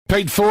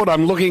Pete Ford,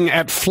 I'm looking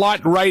at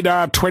Flight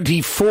Radar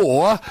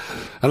 24,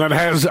 and it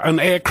has an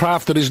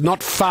aircraft that is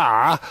not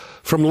far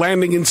from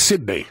landing in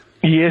Sydney.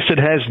 Yes, it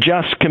has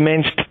just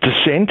commenced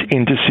descent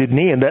into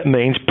Sydney, and that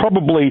means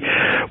probably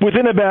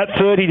within about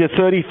 30 to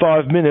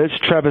 35 minutes,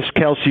 Travis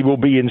Kelce will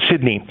be in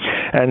Sydney.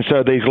 And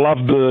so these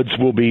lovebirds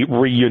will be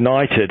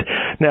reunited.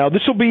 Now,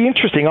 this will be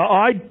interesting.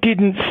 I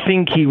didn't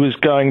think he was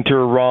going to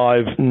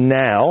arrive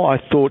now. I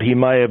thought he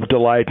may have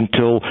delayed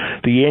until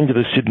the end of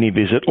the Sydney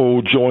visit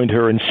or joined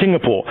her in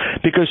Singapore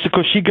because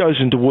she goes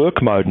into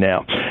work mode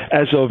now.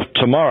 As of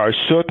tomorrow,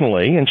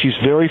 certainly, and she's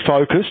very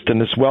focused,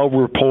 and it's well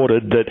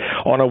reported that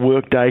on a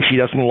work day she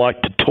doesn't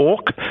like to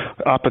talk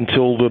up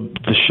until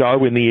the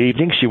show in the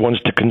evening. She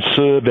wants to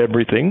conserve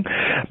everything.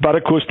 But,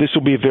 of course, this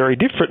will be very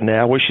different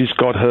now where she's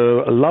got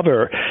her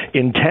lover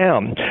in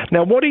town.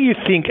 Now, what do you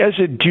think, as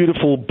a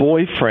dutiful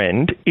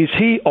boyfriend, is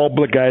he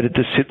obligated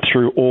to sit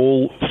through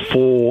all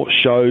 4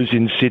 shows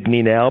in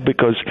Sydney now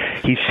because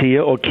he's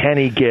here, or can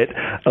he get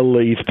a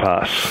leave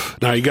pass?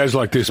 No, he goes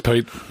like this,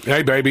 Pete.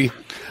 Hey, baby,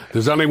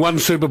 there's only one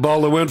Super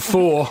Bowl, there weren't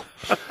 4.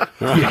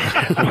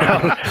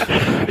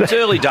 It's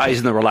early days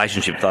in the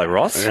relationship, though,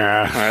 Ross.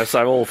 Yeah.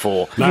 So all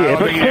 4. No,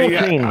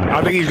 yeah,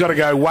 I think he's got to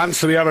go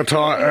once. The other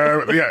time,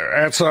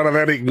 outside of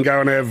that, he can go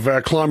and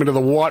have climb into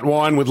the white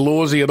wine with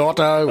Lawsy and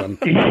Otto.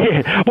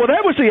 Yeah. Well,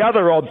 that was the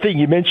other odd thing.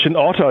 You mentioned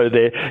Otto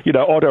there. You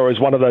know, Otto is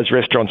one of those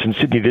restaurants in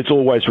Sydney that's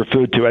always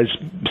referred to as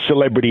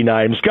celebrity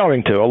names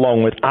going to,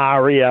 along with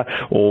Aria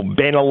or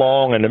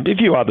Benelong and a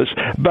few others.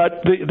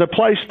 But the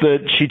place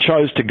that she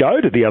chose to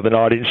go to the other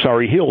night in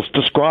Surrey Hills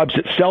describes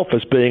itself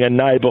as being a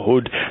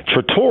neighbourhood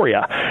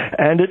trattoria,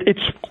 and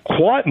it's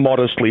quite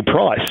modestly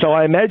priced. So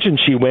I imagine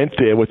she went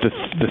there with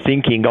the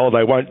thinking, oh,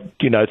 they won't,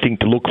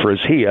 think to look for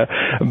us here.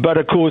 But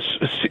of course,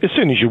 as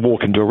soon as you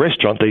walk into a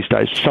restaurant these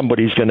days,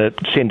 somebody's going to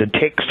send a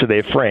text to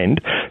their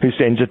friend, who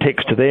sends a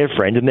text to their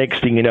friend, and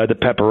next thing you know, the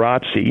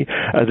paparazzi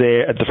are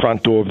there at the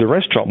front door of the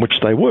restaurant, which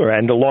they were,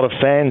 and a lot of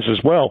fans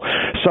as well.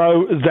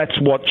 So that's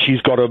what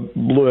she's got to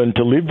learn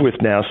to live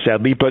with now,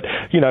 sadly. But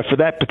for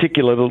that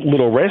particular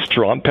little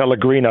restaurant,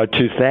 Pellegrino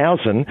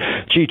 2000,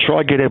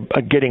 try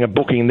getting a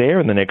booking there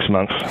in the next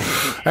month.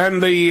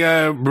 And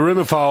the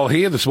rumour file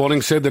here this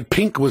morning said that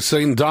Pink was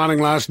seen dining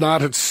last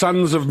night at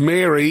Sons of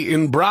Mary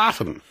in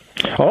Brighton.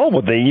 Oh,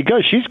 well, there you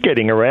go. She's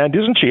getting around,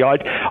 isn't she? I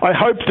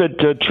hope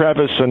that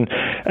Travis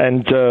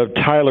and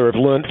Taylor have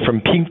learnt from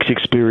Pink's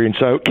experience,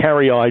 so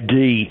carry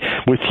ID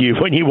with you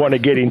when you want to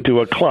get into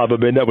a club. I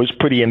mean, that was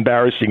pretty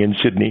embarrassing in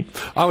Sydney.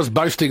 I was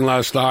boasting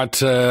last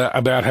night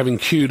about having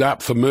queued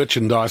up for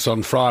merchandise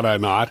on Friday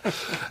night,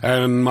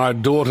 and my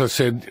daughter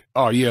said,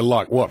 oh, yeah,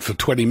 like what, for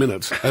 20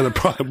 minutes? And it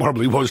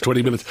probably was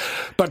 20 minutes.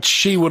 But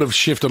she would have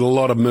shifted a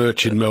lot of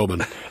merch in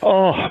Melbourne.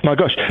 Oh, my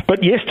gosh.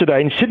 But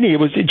yesterday in Sydney, it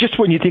was just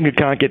when you think it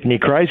can't get any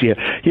crazier.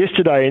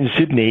 Yesterday in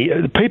Sydney,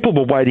 people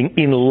were waiting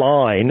in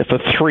line for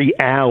 3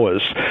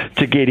 hours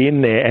to get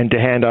in there and to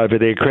hand over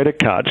their credit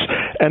cards.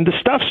 And the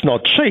stuff's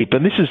not cheap,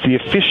 and this is the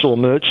official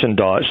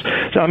merchandise.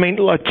 So, I mean,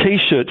 like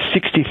T-shirts,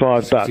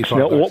 $65.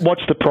 Now,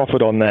 what's the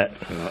profit on that?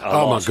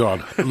 Oh, my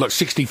God. Look,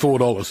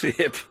 $64.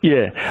 Yep.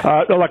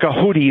 Yeah. Like a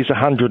hoodie is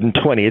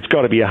 $120. It's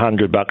got to be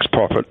 $100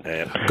 profit.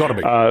 Yeah. Got to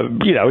be.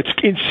 It's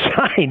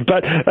insane.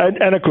 But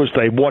and of course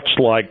they watch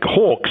like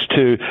hawks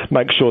to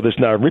make sure there's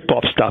no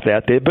rip-off stuff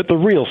out there. But the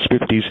real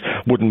Swifties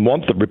wouldn't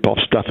want the rip-off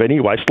stuff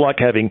anyway. It's like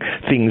having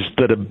things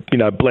that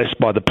are blessed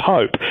by the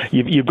Pope.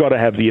 You've got to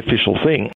have the official thing.